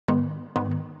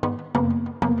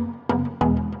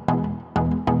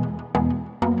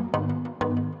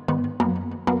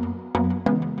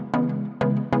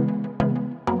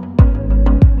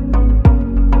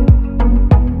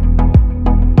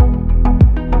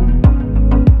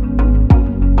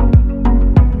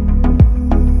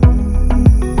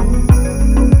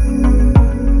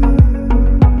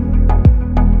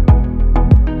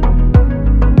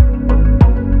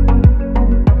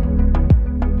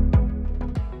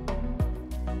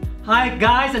Hi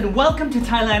guys, and welcome to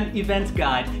Thailand Event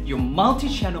Guide, your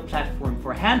multi-channel platform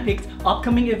for hand-picked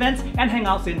upcoming events and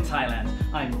hangouts in Thailand.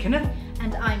 I'm Kenneth.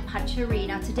 And I'm Pattaya.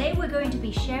 Now today we're going to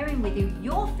be sharing with you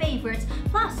your favorites,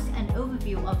 plus an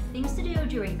overview of things to do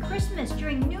during Christmas,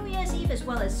 during New Year's Eve, as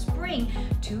well as spring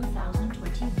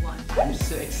 2021. I'm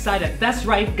so excited. That's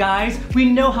right guys, we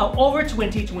know how over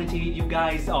 2020 you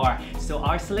guys are. So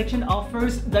our selection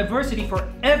offers diversity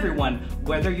for everyone,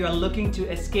 whether you're looking to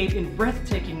escape in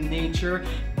breathtaking nature,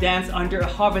 dance under a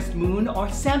harvest moon, or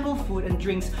sample food and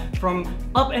drinks from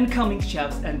up-and-coming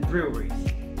chefs and breweries.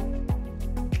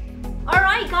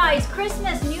 Alright guys,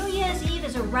 Christmas, New Year's Eve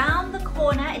is around the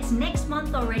corner. It's next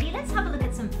month already. Let's have a look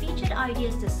at some featured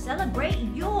ideas to celebrate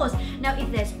yours. Now if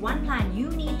there's one plan you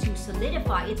need to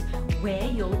solidify, it's where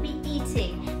you'll be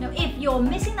eating. Now if you're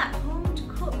missing that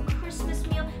home-cooked Christmas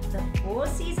meal, the Four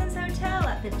Seasons Hotel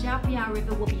at the Pattaya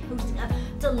River will be hosting a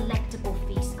delectable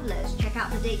feast. Let's check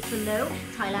out the dates below.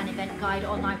 Thailand Event Guide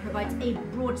Online provides a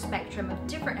broad spectrum of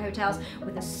different hotels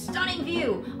with a stunning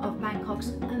view of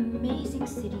Bangkok's amazing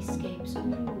cityscapes.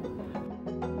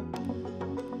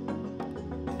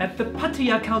 At the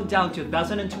Pattaya Countdown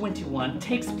 2021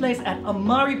 takes place at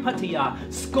Amari Pattaya.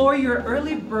 Score your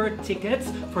early bird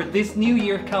tickets for this New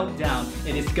Year countdown.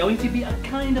 It is going to be a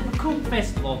kind of a cool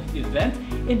festival event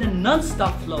in a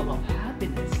non-stop flow of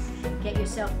happiness. Get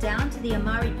yourself down to the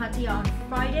Amari Pattaya on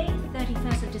Friday,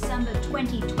 31st of December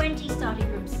 2020,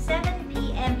 starting from 7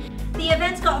 p.m. The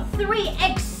event's got 3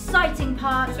 exciting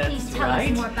parts. Please tell us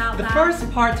more about that. The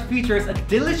first part features a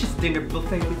delicious dinner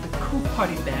buffet with a cool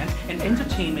party band and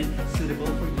entertainment suitable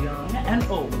for young and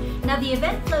old. Now the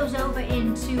event flows over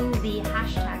into the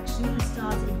hashtag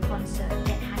Superstars in Concert.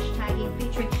 Get hashtagging,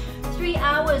 featuring 3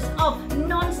 hours of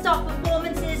non-stop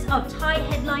performances of Thai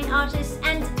headline artists,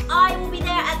 and I will be there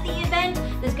at the event.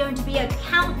 There's going to be a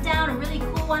countdown, a really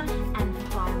cool one, and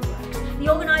fireworks. The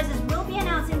organisers will be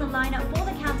announcing the lineup for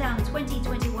the Countdown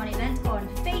 2021 event on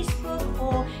Facebook,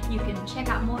 or you can check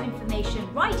out more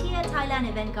information right here at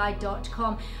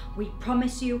thailandeventguide.com. We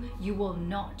promise you, you will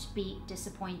not be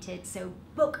disappointed, so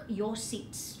book your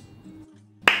seats.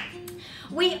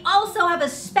 We also have a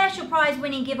special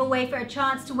prize-winning giveaway for a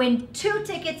chance to win 2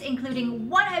 tickets, including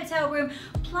 1 hotel room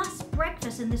plus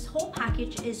breakfast, and this whole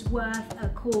package is worth a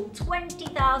cool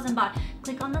 20,000 baht.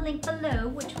 Click on the link below,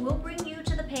 which will bring you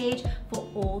to the page for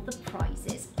all the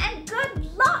prizes. And good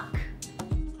luck!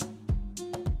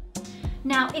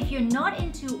 Now, if you're not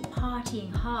into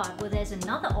partying hard, well, there's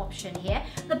another option here.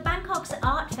 The Bangkok's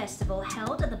Art Festival,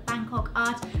 held at the Bangkok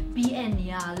Art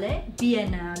Biennale,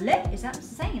 is that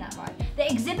saying that right? The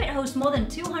exhibit hosts more than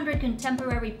 200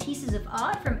 contemporary pieces of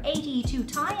art from 82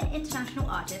 Thai and international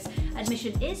artists.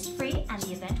 Admission is free and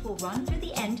the event will run through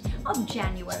the end of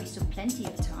January, so plenty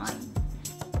of time.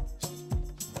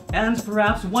 And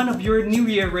perhaps one of your New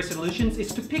Year resolutions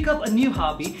is to pick up a new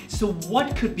hobby, so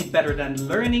what could be better than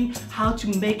learning how to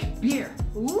make beer?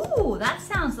 Ooh, that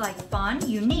sounds like fun,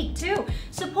 unique too.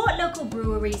 Support local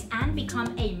breweries and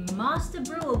become a master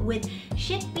brewer with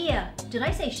Shit Beer. Did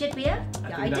I say Shit Beer?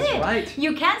 Yeah, I did. Right.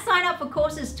 You can sign up for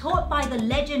courses taught by the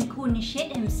legend Kun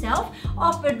Shit himself,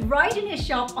 offered right in his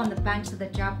shop on the banks of the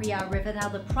Pattaya River. Now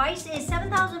the price is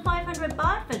 7,500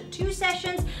 baht for 2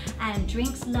 sessions, and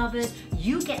drinks lovers,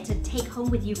 you get to take home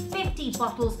with you 50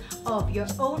 bottles of your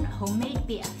own homemade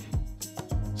beer.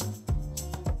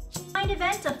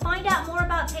 Event to find out more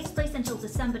about takes place until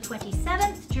December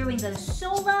 27th during the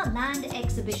Solar Land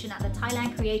exhibition at the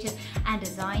Thailand Creative and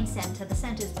Design Centre. The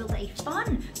centre has built a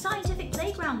fun scientific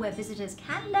playground where visitors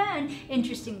can learn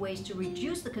interesting ways to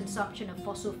reduce the consumption of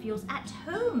fossil fuels at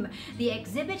home. The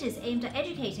exhibit is aimed at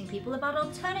educating people about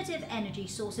alternative energy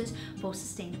sources for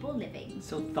sustainable living.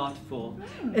 So thoughtful.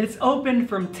 It's open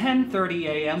from 10:30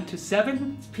 a.m. to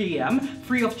 7 p.m.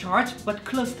 free of charge, but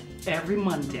closed every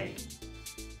Monday.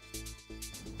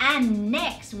 And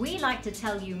next, we like to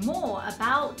tell you more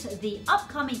about the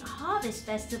upcoming Harvest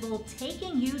Festival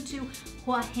taking you to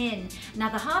Hua Hin. Now,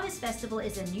 the Harvest Festival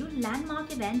is a new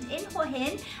landmark event in Hua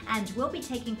Hin and will be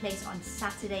taking place on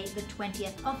Saturday, the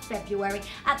 20th of February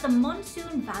at the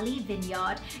Monsoon Valley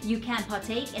Vineyard. You can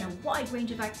partake in a wide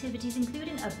range of activities,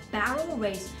 including a barrel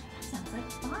race. Sounds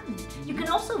like fun. You can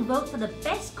also vote for the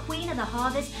best queen of the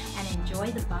harvest and enjoy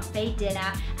the buffet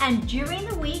dinner. And during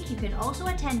the week, you can also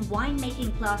attend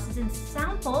winemaking classes and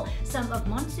sample some of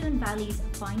Monsoon Valley's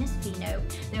finest vino.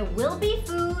 There will be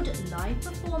food, live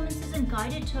performances and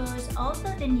guided tours of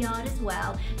the vineyard as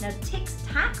well. Now TaC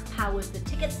powers the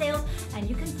ticket sales, and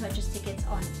you can purchase tickets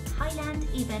on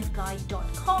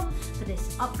thailandeventguide.com for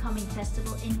this upcoming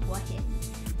festival in Hua Hin.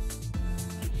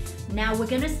 Now we're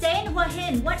gonna stay in Hua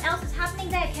Hin. What else is happening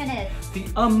there, Kenneth? The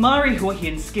Amari Hua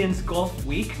Hin Skins Golf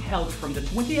Week, held from the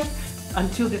 20th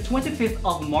until the 25th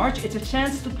of March, it's a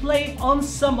chance to play on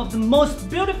some of the most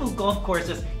beautiful golf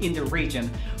courses in the region,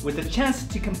 with a chance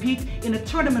to compete in a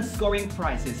tournament scoring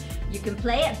prizes. You can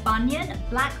play at Banyan,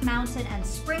 Black Mountain and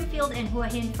Springfield in Hua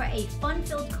Hin for a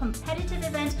fun-filled competitive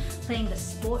event playing the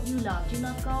sport you love. Do you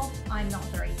love golf? I'm not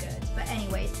very good, but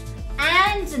anyways.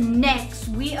 And next,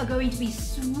 we are going to be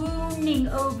swooning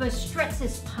over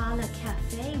Stretz's Parlor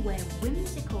Cafe, where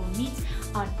whimsical meets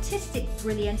artistic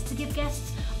brilliance to give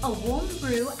guests a warm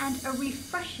brew and a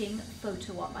refreshing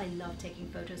photo op. I love taking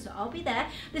photos, so I'll be there.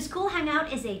 This cool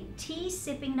hangout is a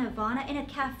tea-sipping nirvana in a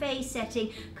cafe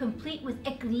setting, complete with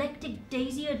eclectic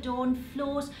daisy-adorned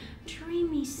floors,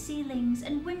 dreamy ceilings,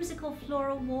 and whimsical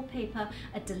floral wallpaper.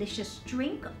 A delicious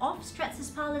drink off Stretz's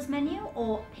Parlor's menu,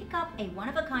 or pick up a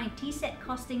one-of-a-kind tea set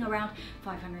costing around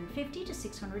 550 to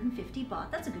 650 baht.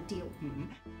 That's a good deal.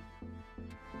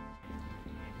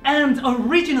 And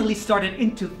originally started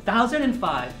in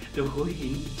 2005, the Hua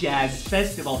Hin Jazz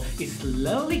Festival is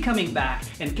slowly coming back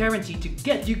and guaranteed to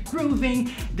get you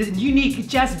grooving. The unique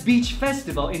Jazz Beach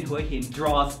Festival in Hua Hin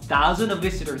draws thousands of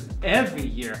visitors every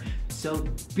year. So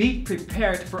be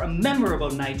prepared for a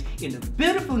memorable night in the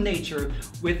beautiful nature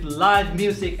with live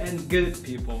music and good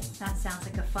people. That sounds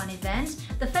like a fun event.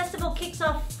 The festival kicks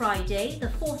off Friday, the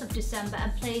 4th of December,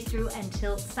 and plays through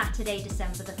until Saturday,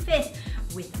 December the 5th.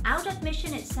 Without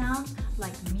admission, it sounds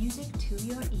like music to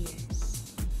your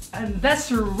ears. And that's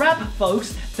a wrap,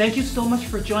 folks. Thank you so much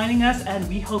for joining us, and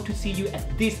we hope to see you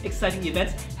at these exciting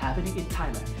events happening in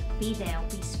Thailand. Be there,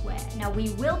 be square. Now,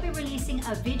 we will be releasing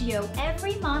a video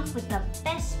every month with the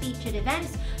best featured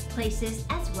events, places,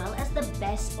 as well as the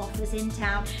best offers in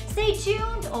town. Stay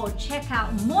tuned or check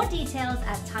out more details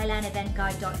at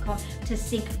thailandeventguide.com to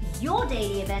sync your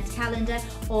daily event calendar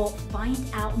or find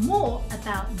out more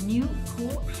about new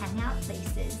cool hangout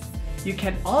places. You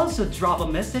can also drop a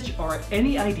message or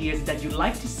any ideas that you'd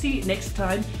like to see next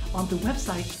time on the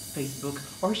website, Facebook,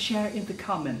 or share in the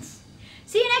comments.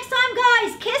 See you next time,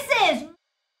 guys. Kisses!